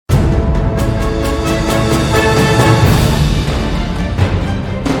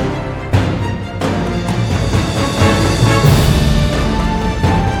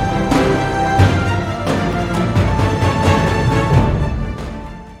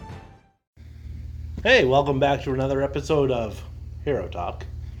Hey, welcome back to another episode of HeroTalk,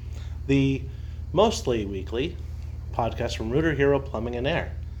 the mostly weekly podcast from Rooter Hero Plumbing and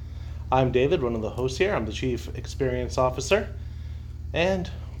Air. I'm David, one of the hosts here. I'm the Chief Experience Officer,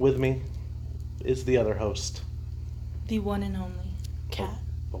 and with me is the other host. The one and only Cat.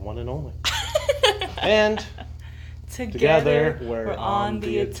 The one and only. And together we're on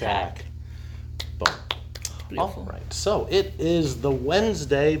the attack. Boom. Beautiful. All right, so it is the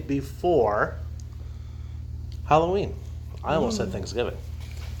Wednesday before Halloween. I almost said Thanksgiving.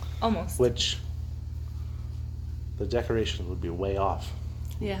 Almost. Which the decorations would be way off.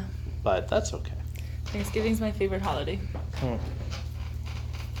 Yeah. But that's okay. Thanksgiving's my favorite holiday.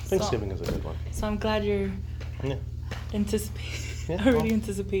 Thanksgiving is a good one. So I'm glad you're Yeah,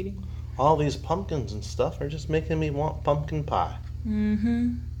 anticipating. All these pumpkins and stuff are just making me want pumpkin pie.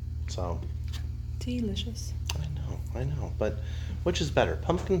 Mm-hmm. So. Delicious. I know. But which is better,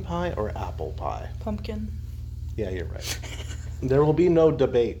 pumpkin pie or apple pie? Pumpkin. Yeah, you're right. There will be no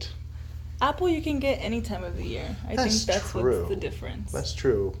debate. Apple you can get any time of the year. I think that's true. What's the difference. That's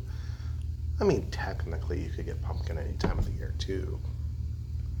true. I mean, technically, you could get pumpkin any time of the year, too.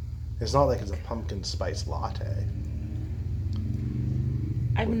 It's not like it's a pumpkin spice latte.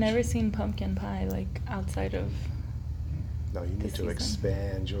 I've never seen pumpkin pie, like, outside of... No, you need to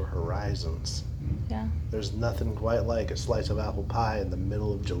expand your horizons. Yeah. There's nothing quite like a slice of apple pie in the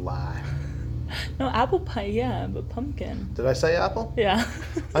middle of July. No, apple pie, yeah, but pumpkin. Did I say apple? Yeah.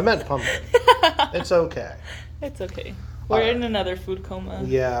 I meant pumpkin. It's okay. It's okay. We're in another food coma.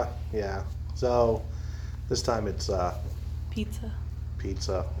 Yeah. So, this time it's Pizza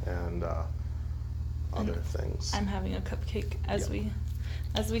and other things. I'm having a cupcake as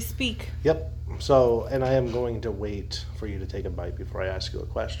we speak. Yep. So, and I am going to wait for you to take a bite before I ask you a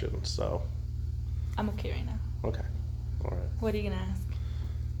question. So. I'm okay right now. Okay. All right. What are you gonna ask?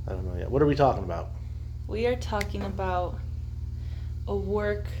 I don't know yet. What are we talking about? We are talking about a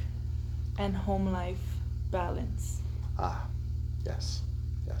work and home life balance. Yes.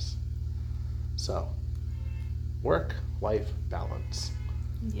 So, work-life balance.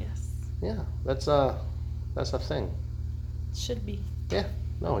 Yes. Yeah, that's a thing. Should be. Yeah,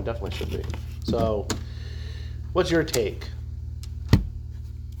 no, it definitely should be. So, what's your take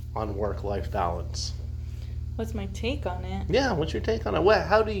on work-life balance? What's my take on it? Yeah, what's your take on it?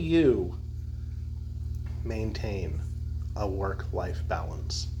 How do you maintain a work-life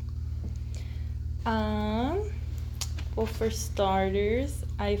balance? Well, for starters,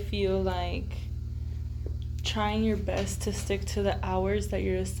 I feel like trying your best to stick to the hours that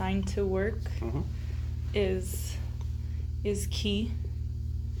you're assigned to work is key.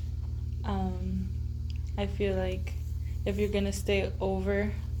 I feel like if you're gonna stay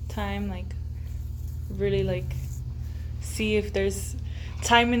overtime, like really like see if there's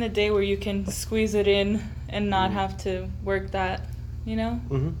time in the day where you can squeeze it in and not have to work that, you know?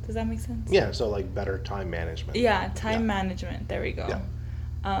 Does that make sense? Yeah, so like better time management. Yeah, time management. There we go.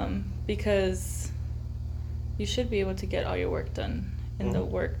 Yeah. Because you should be able to get all your work done in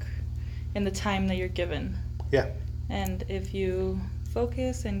the time that you're given. Yeah. And if you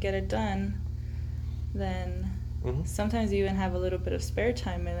focus and get it done, then sometimes you even have a little bit of spare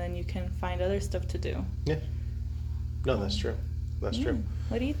time, and then you can find other stuff to do. Yeah. No, that's true. That's true.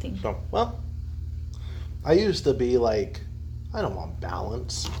 What do you think? So, well, I used to be like, I don't want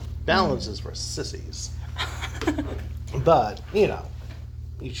balance. Balance is for sissies. But,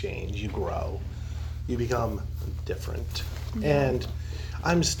 you change, you grow, you become different. Yeah. And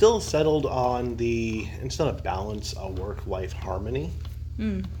I'm still settled on instead of balance, a work-life harmony.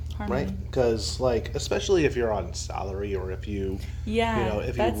 Harmony. Right? Because, like, especially if you're on salary or if you,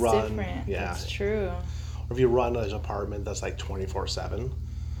 if that's you run. Different. Yeah. That's true. Or if you run an apartment that's like 24/7,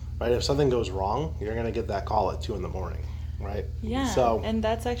 right? If something goes wrong, you're going to get that call at 2 a.m, right? Yeah, and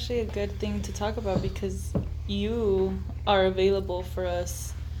that's actually a good thing to talk about because you are available for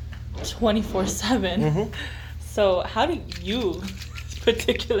us 24/7. So how do you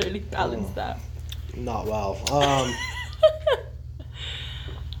particularly balance that? Not well.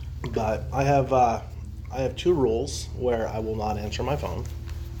 But I have 2 rules where I will not answer my phone.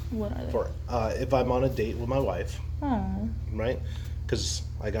 What are they? If I'm on a date with my wife. Oh. Right? Because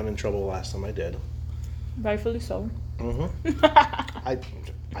I got in trouble last time I did. Rightfully so. I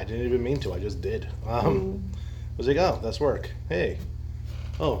didn't even mean to. I just did. I was like, oh, that's work. Hey.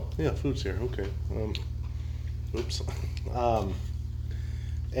 Oh, yeah, food's here. Okay. Oops.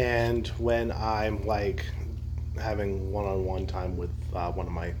 And when I'm like having one-on-one time with one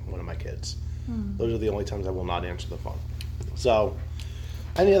of my kids, those are the only times I will not answer the phone. So,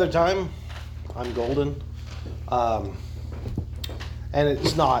 any other time, I'm golden. And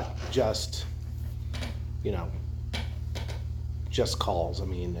it's not just you know, just calls. I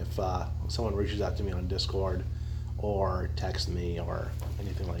mean, if someone reaches out to me on Discord or text me or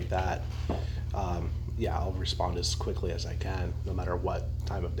anything like that, yeah, I'll respond as quickly as I can, no matter what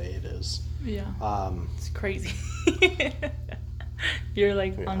time of day it is. Yeah. It's crazy. You're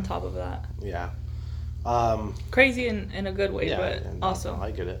like on top of that. Yeah. Crazy in a good way, Yeah, but and, also I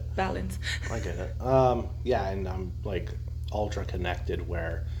get it. balance. I get it. Yeah, and I'm like ultra connected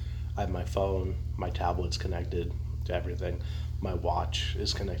where I have my phone, my tablet's connected to everything, my watch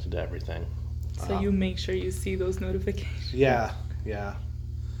is connected to everything. So you make sure you see those notifications. Yeah, yeah.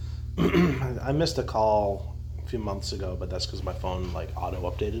 I missed a call a few months ago, but that's because my phone like auto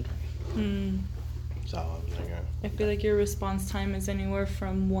updated. So I was like, I feel like your response time is anywhere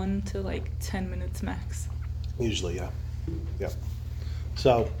from 1 to like 10 minutes max. usually, yeah. Yep.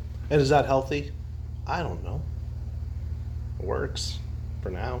 So, and is that healthy? I don't know. It works for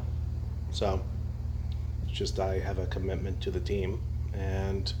now. So, it's just I have a commitment to the team,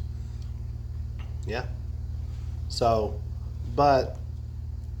 and yeah. So, but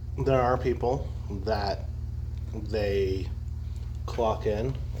there are people that they clock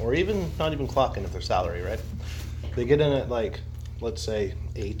in, or even not even clock in if they're salary, right? They get in at like, let's say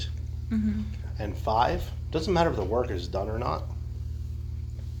 8 and 5. Doesn't matter if the work is done or not.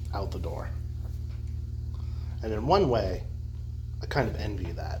 Out the door. And in one way, I kind of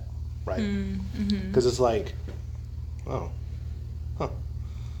envy that, right? Because it's like, oh, huh.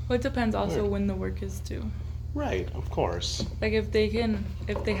 Well, it depends also Weird. when the work is due. Right, of course. Like if they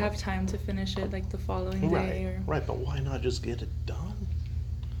have time to finish it like the following day or Right, but why not just get it done?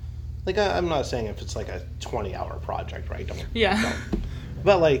 Like, I'm not saying if it's like a 20-hour project, right? Yeah.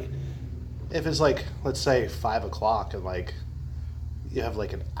 But like, if it's like, let's say 5 o'clock and like, you have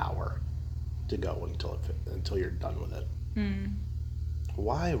like an hour to go until you're done with it.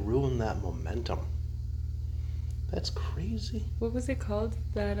 Why ruin that momentum? That's crazy. What was it called?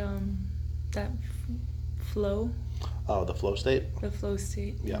 That flow? Oh, the flow state? The flow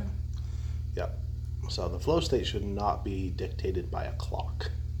state. Yeah. Yep. So the flow state should not be dictated by a clock,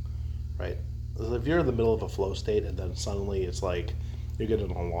 right? If you're in the middle of a flow state and then suddenly it's like you get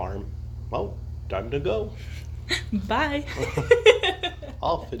an alarm, well, time to go. Bye.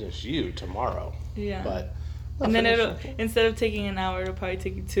 I'll finish you tomorrow. Yeah. But and then instead of taking an hour, it'll probably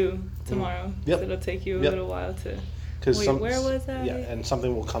take you 2 tomorrow. Yep. So it'll take you a little while to. Wait, where was I? Yeah, and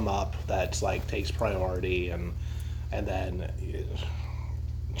something will come up that's like takes priority, and then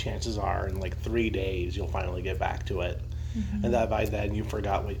chances are in like 3 days you'll finally get back to it, and that by then you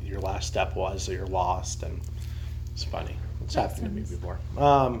forgot what your last step was, so you're lost, and it's funny. It's happened to me before.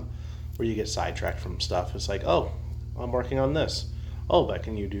 Where you get sidetracked from stuff. It's like, oh, I'm working on this. Oh, but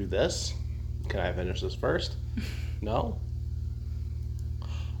can you do this? Can I finish this first? No?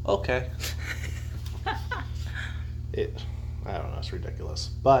 Okay. I don't know, it's ridiculous.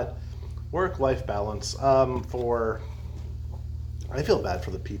 But work-life balance, I feel bad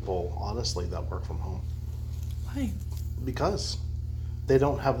for the people, honestly, that work from home. Why? Because they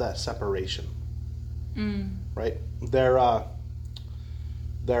don't have that separation. Right? Their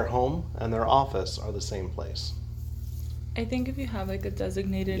home and their office are the same place. I think if you have like a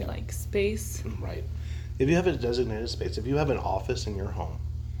designated like space. Right. If you have a designated space, if you have an office in your home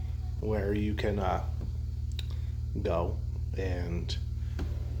where you can go, and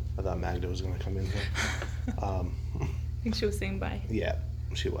I thought Magda was going to come in here. I think she was saying bye. Yeah,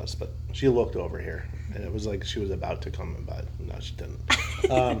 she was, but she looked over here, and it was like she was about to come in, but no, she didn't.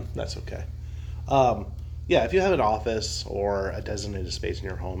 That's okay. Yeah, if you have an office or a designated space in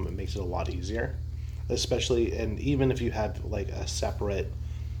your home, it makes it a lot easier, especially, and even if you have like a separate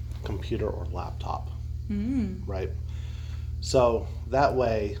computer or laptop, right? So that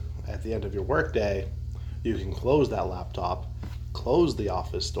way, at the end of your workday, you can close that laptop, close the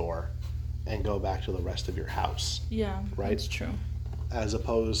office door, and go back to the rest of your house. Yeah, right? That's true. As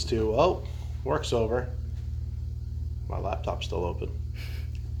opposed to, oh, work's over, my laptop's still open.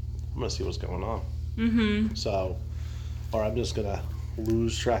 I'm gonna see what's going on. So, or I'm just gonna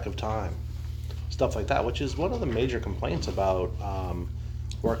lose track of time. Stuff like that, which is one of the major complaints about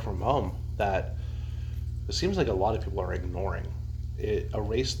work from home that it seems like a lot of people are ignoring. It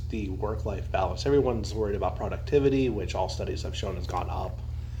erased the work-life balance. Everyone's worried about productivity, which all studies have shown has gone up,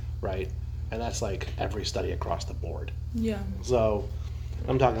 right? And that's like every study across the board. Yeah. So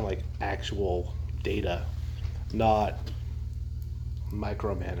I'm talking like actual data, not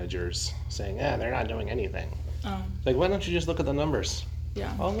micromanagers saying, they're not doing anything. Like, why don't you just look at the numbers?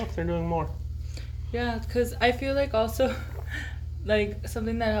 Yeah. Oh, look, they're doing more. Yeah, because I feel like also like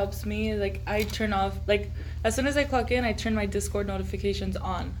something that helps me is like I turn off, like as soon as I clock in, I turn my Discord notifications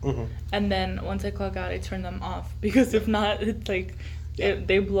on, and then once I clock out, I turn them off, because if not, it's like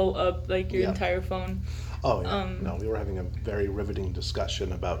they blow up like your entire phone. Oh yeah. No, we were having a very riveting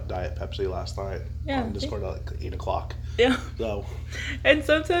discussion about Diet Pepsi last night on Discord at like 8:00. Yeah. So. And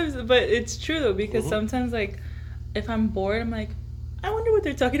sometimes, but it's true though, because sometimes like if I'm bored, I'm like, I wonder what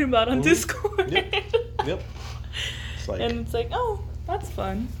they're talking about on Discord. Yep. It's like, and it's like, oh, that's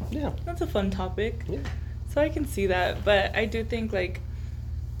fun. Yeah. That's a fun topic. Yeah. So I can see that, but I do think like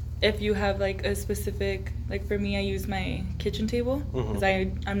if you have like a specific, like for me, I use my kitchen table because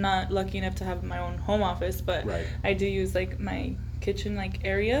I'm not lucky enough to have my own home office, but I do use like my kitchen like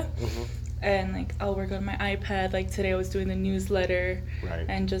area, and like I'll work on my iPad. Like today I was doing the newsletter,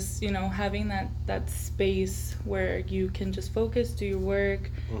 and just, you know, having that space where you can just focus, do your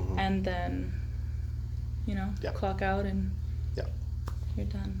work, and then, you know, clock out and you're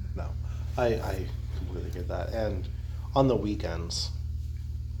done. No, I completely get that. And on the weekends,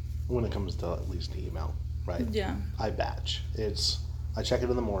 when it comes to at least email, right? Yeah. I batch. I check it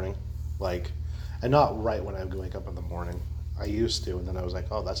in the morning, like, and not right when I wake up in the morning. I used to, and then I was like,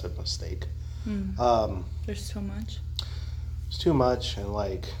 oh, that's a mistake. There's too much. It's too much, and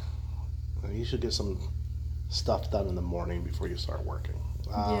like, you should get some stuff done in the morning before you start working.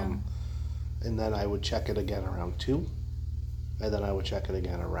 And then I would check it again around 2, and then I would check it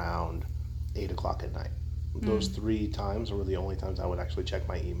again around 8:00 at night. Those 3 times were the only times I would actually check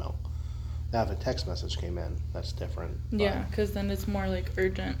my email. Now, if a text message came in, that's different. Yeah, because then it's more like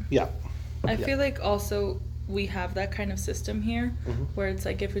urgent. Yeah. I feel like also we have that kind of system here where it's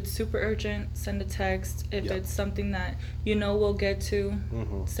like if it's super urgent, send a text. If it's something that you know we'll get to,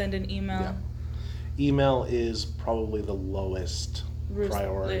 send an email. Yeah. Email is probably the lowest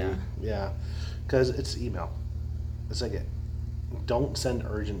priority. Yeah. Because it's email. It's like don't send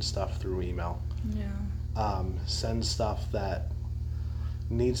urgent stuff through email. Yeah. Send stuff that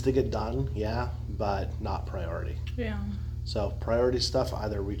needs to get done, but not priority. Yeah. So priority stuff,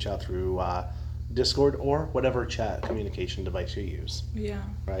 either reach out through Discord or whatever chat communication device you use. Yeah.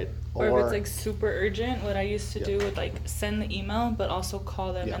 Right? Or if it's like super urgent, what I used to do would like send the email, but also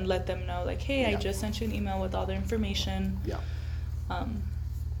call them and let them know like, hey, I just sent you an email with all the information. Yeah.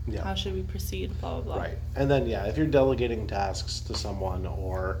 How should we proceed? Blah, blah, blah. Right. And then, if you're delegating tasks to someone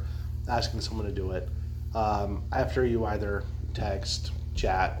or asking someone to do it, after you either text,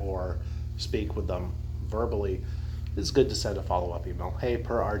 chat, or speak with them verbally, it's good to send a follow-up email. Hey,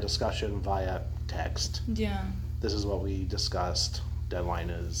 per our discussion via text, this is what we discussed. Deadline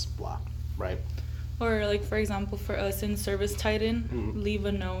is blah, right? Or like, for example, for us in Service Titan, leave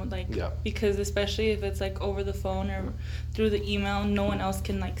a note, like, because especially if it's like over the phone or through the email, no one else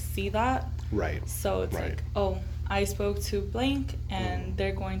can like see that. Right. So it's like, oh, I spoke to blank and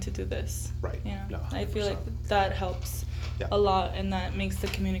they're going to do this. Right. You know, I feel like that helps a lot, and that makes the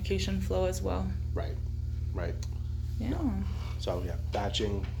communication flow as well. Right. Right. Yeah. So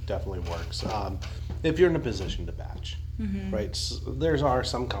batching definitely works. If you're in a position to batch, right? So there are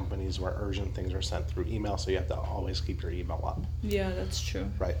some companies where urgent things are sent through email, so you have to always keep your email up. Yeah, that's true.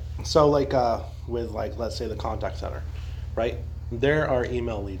 Right. So like with like, let's say the contact center, right? There are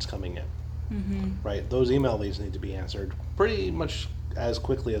email leads coming in, right? Those email leads need to be answered pretty much as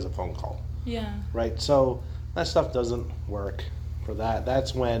quickly as a phone call. Yeah. Right. So that stuff doesn't work for that.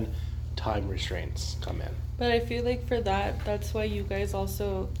 That's when time restraints come in. But I feel like for that, that's why you guys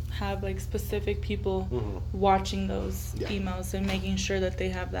also have like specific people watching those emails and making sure that they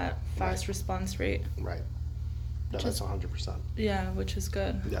have that fast response rate. Right. No, that's 100%. Yeah, which is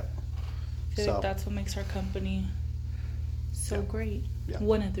good. Yeah. I feel like that's what makes our company so great. Yeah.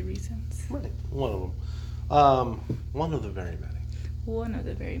 One of the reasons. Right. One of them. One of the very many. One of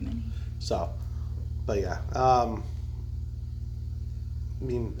the very many. So, but I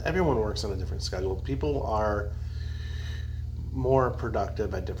mean, everyone works on a different schedule. People are more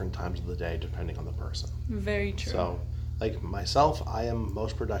productive at different times of the day depending on the person. Very true. So, like myself, I am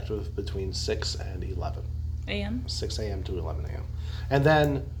most productive between 6 and 11 a.m. 6 a.m. to 11 a.m. And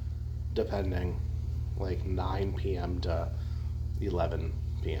then, depending, like 9 p.m. to 11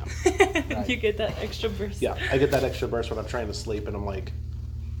 p.m. Right? You get that extra burst. Yeah, I get that extra burst when I'm trying to sleep and I'm like,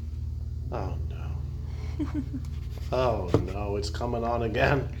 oh no. Oh no, it's coming on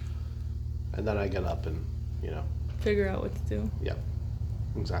again. And then I get up and, figure out what to do. Yeah,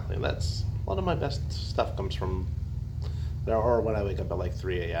 exactly. And that's a lot of my best stuff comes from there, or when I wake up at like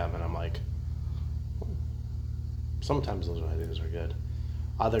 3 a.m. and I'm like, sometimes those ideas are good.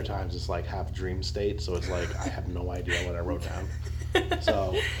 Other times it's like half dream state, so it's like I have no idea what I wrote down.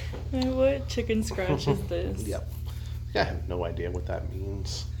 So, what chicken scratch is this? Yep. I have no idea what that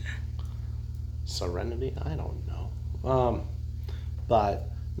means. Serenity? I don't know. But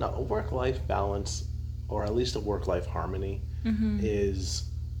no, a work-life balance, or at least a work-life harmony, is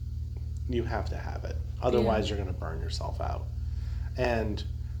you have to have it. Otherwise, you're going to burn yourself out. And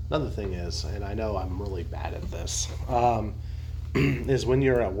another thing is, and I know I'm really bad at this, is when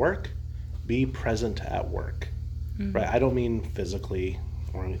you're at work, be present at work. Right? I don't mean physically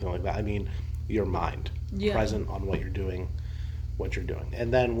or anything like that. I mean your mind. Present on what you're doing.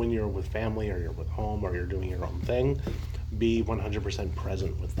 And then when you're with family or you're with home or you're doing your own thing, be 100%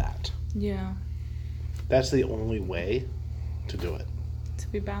 present with that. Yeah. That's the only way to do it. To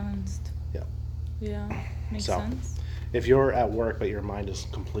be balanced. Yeah. Yeah. Makes sense. If you're at work but your mind is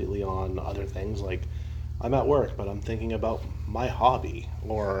completely on other things, like I'm at work but I'm thinking about my hobby,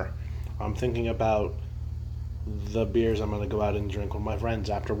 or I'm thinking about the beers I'm going to go out and drink with my friends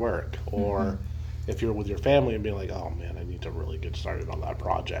after work, or if you're with your family and being like, oh man, I need to really get started on that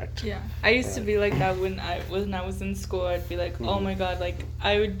project. Yeah, I used to be like that when I was in school. I'd be like, oh my god, like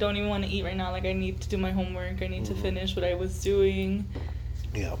don't even want to eat right now. Like I need to do my homework. I need to finish what I was doing.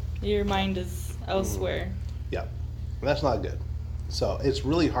 Yeah. Your mind is elsewhere. Yeah, and that's not good. So it's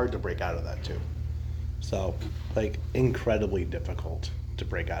really hard to break out of that too. So like incredibly difficult to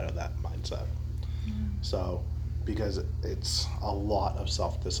break out of that mindset. So because it's a lot of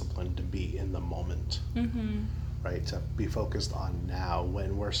self-discipline to be in the moment, right? To be focused on now,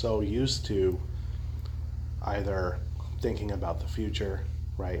 when we're so used to either thinking about the future,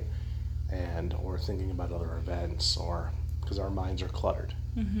 right? Or thinking about other events, or because our minds are cluttered.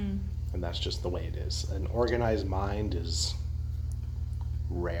 And that's just the way it is. An organized mind is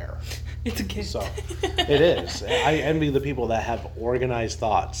rare. It's a gift. So it is. I envy the people that have organized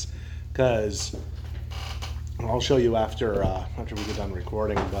thoughts, because I'll show you after we get done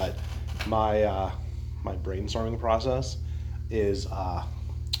recording, but my brainstorming process is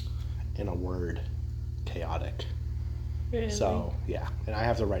in a word, chaotic. Really? So yeah, and I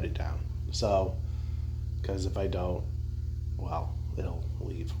have to write it down. So because if I don't, well, it'll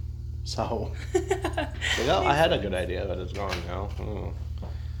leave. So like, oh, I had a good idea, but it's gone now.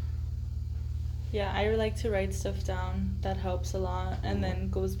 Yeah, I like to write stuff down. That helps a lot, and then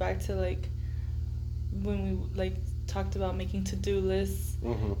goes back to like when we like talked about making to-do lists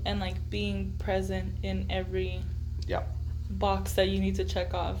and like being present in every box that you need to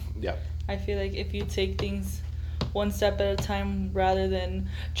check off. I feel like if you take things one step at a time rather than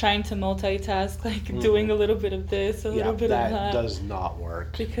trying to multitask, like doing a little bit of this, a little bit of that. That does not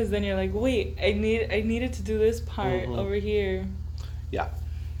work. Because then you're like, wait, I needed to do this part over here. Yeah.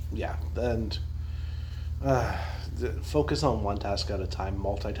 And focus on one task at a time.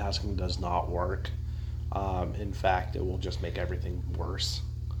 Multitasking does not work. In fact, it will just make everything worse.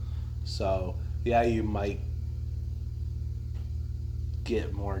 So, yeah, you might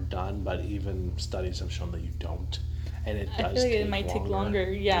get more done, but even studies have shown that you don't. And it does. I feel like it might take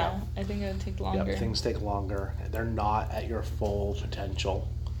longer. Yeah, I think it'll take longer. Yeah, things take longer. They're not at your full potential.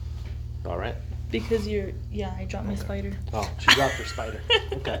 All right? Because I dropped my spider. Oh, she dropped her spider.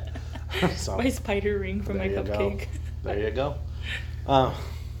 Okay. So, my spider ring from my cupcake. There you go.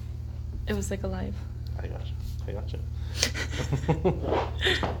 It was like alive. I got you.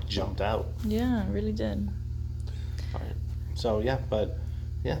 Jumped out. Yeah, it really did. All right. So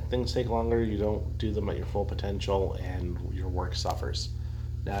things take longer. You don't do them at your full potential, and your work suffers.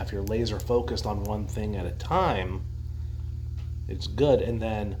 Now, if you're laser focused on one thing at a time, it's good. And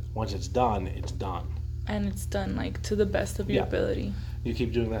then once it's done, it's done. And it's done like to the best of your ability. You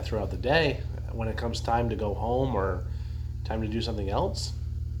keep doing that throughout the day. When it comes time to go home or time to do something else,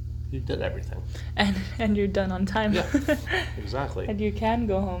 you did everything. And you're done on time. Yeah, exactly. And you can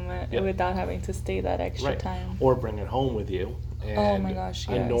go home without having to stay that extra time. Or bring it home with you. And oh my gosh,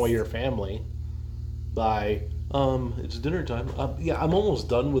 yes. Annoy your family by, it's dinner time. I'm almost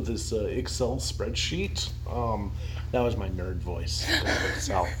done with this Excel spreadsheet. That was my nerd voice.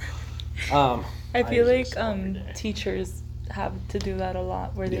 Excel. I feel like teachers have to do that a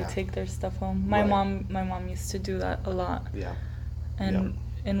lot, where they take their stuff home. My mom used to do that a lot. Yeah.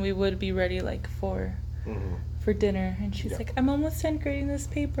 And we would be ready like for dinner, and she's like, I'm almost done grading this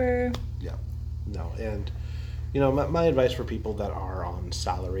paper. Yeah. No, and my advice for people that are on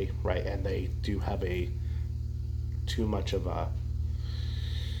salary, right, and they do have too much of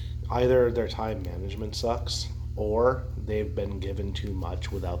either their time management sucks, or they've been given too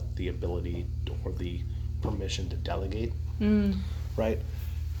much without the ability or the permission to delegate, right?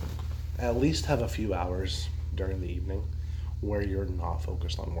 At least have a few hours during the evening where you're not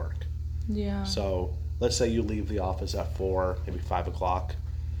focused on work. Yeah. So let's say you leave the office at 4, maybe 5 o'clock.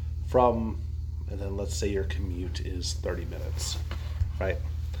 From and then let's say your commute is 30 minutes, right?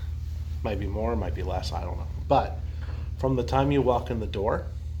 Might be more, might be less, I don't know. But from the time you walk in the door,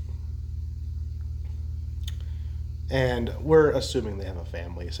 and we're assuming they have a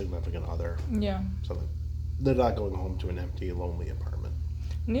family, a significant other, Yeah. something. They're not going home to an empty, lonely apartment.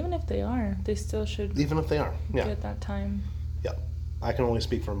 And even if they are, they still should Even if they are, yeah. get that time. Yep. I can only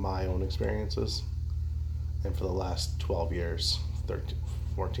speak from my own experiences. And for the last 12 years, 13,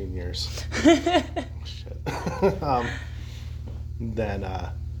 14 years, shit. Then,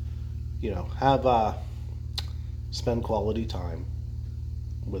 have, spend quality time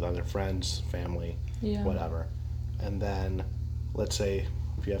with other friends, family, Yeah. whatever. And then, let's say,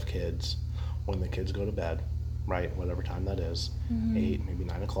 if you have kids, when the kids go to bed, right, whatever time that is, 8, maybe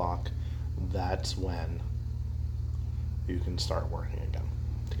 9 o'clock, that's when you can start working again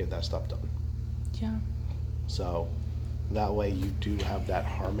to get that stuff done. Yeah. So that way you do have that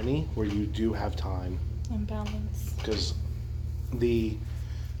harmony where you do have time. And balance. Because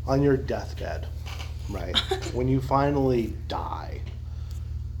on your deathbed, right, when you finally die,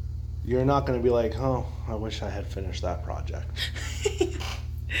 you're not going to be like, oh, I wish I had finished that project.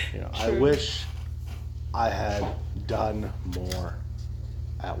 I wish I had done more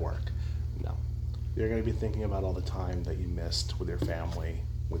at work. No. You're going to be thinking about all the time that you missed with your family,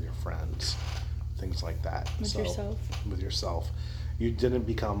 with your friends, things like that. With yourself. With yourself. You didn't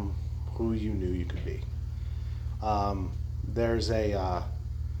become who you knew you could be. There's a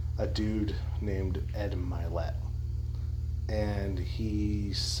dude named Ed Milet, and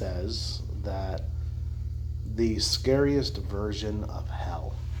he says that the scariest version of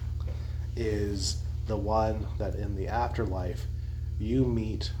hell is the one that in the afterlife you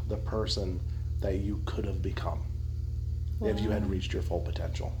meet the person that you could have become if you had reached your full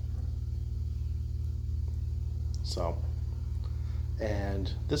potential. So,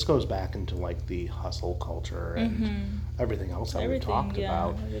 and this goes back into like the hustle culture and everything else that we talked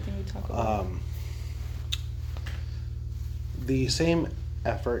about. Everything we talk about. The same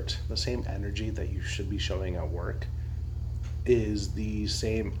effort, the same energy that you should be showing at work is the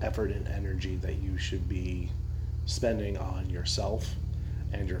same effort and energy that you should be spending on yourself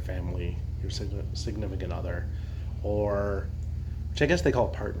and your family, your significant other, or which I guess they call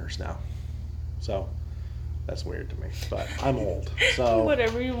partners now. So that's weird to me, but I'm old, so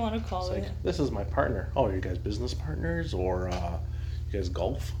whatever you want to call it's it. like, this is my partner. Oh, are you guys business partners, or you guys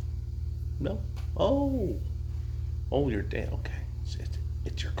golf? No. Oh, you're dating. Okay,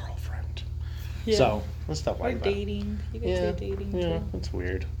 it's your girlfriend. Yeah. So let's stop Or like that. dating. You could say dating Yeah, too. that's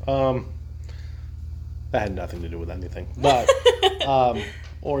weird. That had nothing to do with anything, but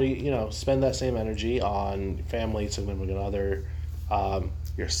or spend that same energy on family, significant other,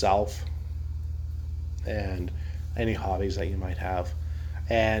 yourself, and any hobbies that you might have.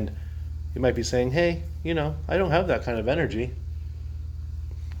 And you might be saying, hey, I don't have that kind of energy.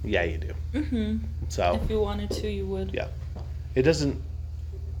 Yeah, you do. So if you wanted to, you would. yeah, it doesn't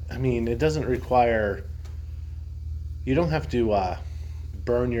require, you don't have to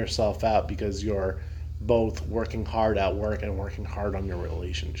burn yourself out because you're both working hard at work and working hard on your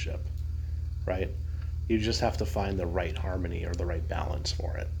relationship, right? You just have to find the right harmony or the right balance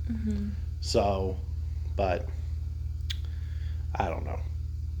for it. So, but I don't know.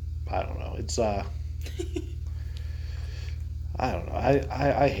 It's I don't know.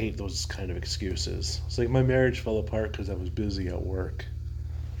 I hate those kind of excuses. It's like my marriage fell apart because I was busy at work.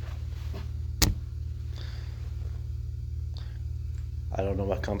 I don't know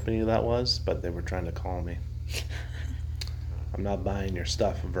what company that was, but they were trying to call me. I'm not buying your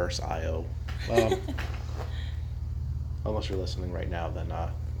stuff, Verse.io. Unless you're listening right now, then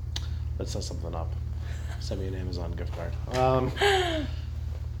let's set something up. Send me an Amazon gift card.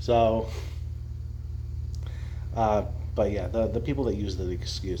 But yeah, the people that use the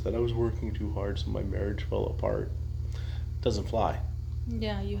excuse that I was working too hard so my marriage fell apart doesn't fly.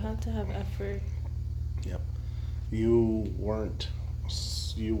 Yeah, you have to have effort. Yep. You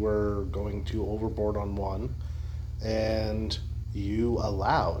were going too overboard on one, and you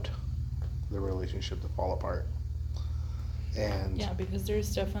allowed the relationship to fall apart. And yeah, because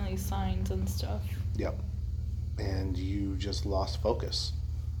there's definitely signs and stuff. Yep. And you just lost focus.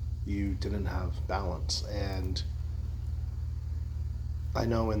 You didn't have balance. And I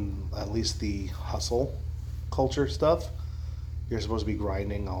know in at least the hustle culture stuff, you're supposed to be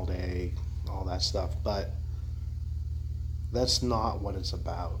grinding all day, all that stuff, but that's not what it's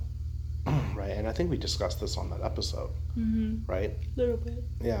about, right? And I think we discussed this on that episode, right? A little bit.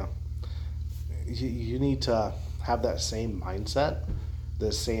 Yeah. You need to have that same mindset,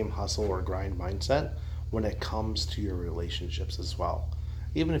 the same hustle or grind mindset when it comes to your relationships as well.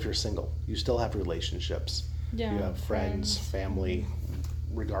 even if you're single, you still have relationships. Yeah. You have friends, family,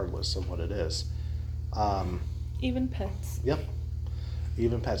 regardless of what it is. Even pets. Yep.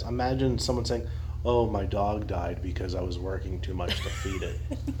 Even pets. Imagine someone saying, "Oh, my dog died because I was working too much to feed it."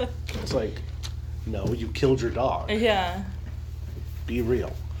 It's like, no, you killed your dog. Yeah. Be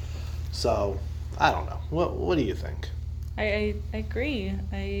real. So, I don't know. What do you think? I agree.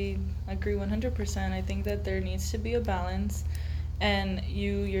 I agree 100%. I think that there needs to be a balance, and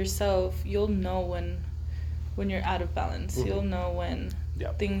you yourself, you'll know when you're out of balance. Mhm. You'll know when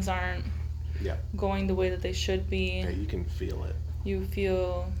Yep. things aren't Yep. going the way that they should be. Yeah, you can feel it. You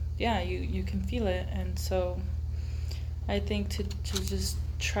feel, yeah, you can feel it. And so I think to just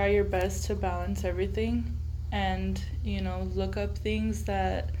try your best to balance everything, and look up things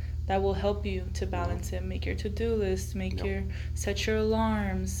that will help you to balance it. Make your to-do list, Yep. set your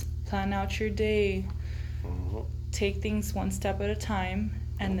alarms, plan out your day, Mhm. take things one step at a time,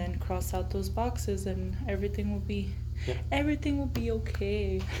 and then cross out those boxes, and everything will be Yeah.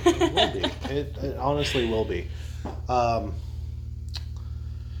 okay. It will be. It honestly will be.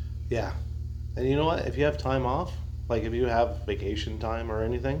 Yeah. And you know what? If you have time off, like if you have vacation time or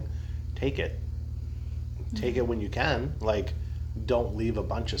anything, take it. Take it when you can. Like, don't leave a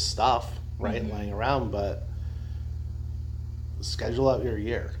bunch of stuff, right, lying around, but schedule out your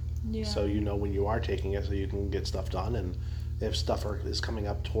year. Yeah. So you know when you are taking it so you can get stuff done. And if stuff is coming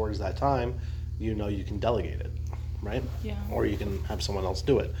up towards that time, you can delegate it, right? Yeah. Or you can have someone else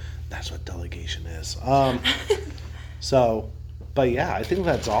do it. That's what delegation is. So, but yeah, I think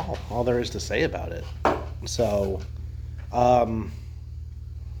that's all there is to say about it. So,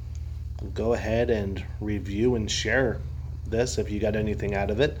 go ahead and review and share this if you got anything out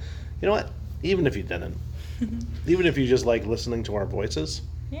of it. You know what? Even if you didn't, even if you just like listening to our voices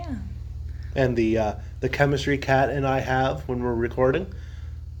Yeah. and the chemistry Kat and I have when we're recording,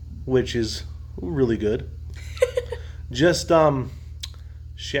 which is really good. Just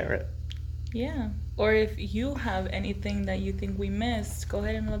share it. Yeah. Or if you have anything that you think we missed, go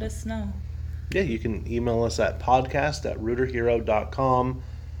ahead and let us know. Yeah, you can email us at podcast@rooterhero.com.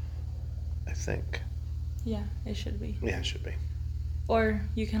 I think. Yeah, it should be. Yeah, it should be. Or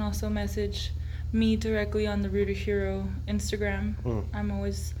you can also message me directly on the Rooter Hero Instagram. I'm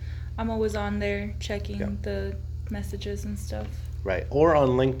always on there checking the messages and stuff. Right. Or on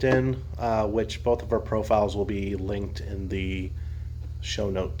LinkedIn, which both of our profiles will be linked in the show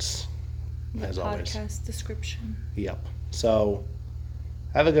notes, as always. Podcast description. Yep. So,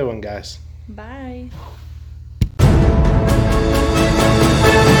 have a good one, guys. Bye.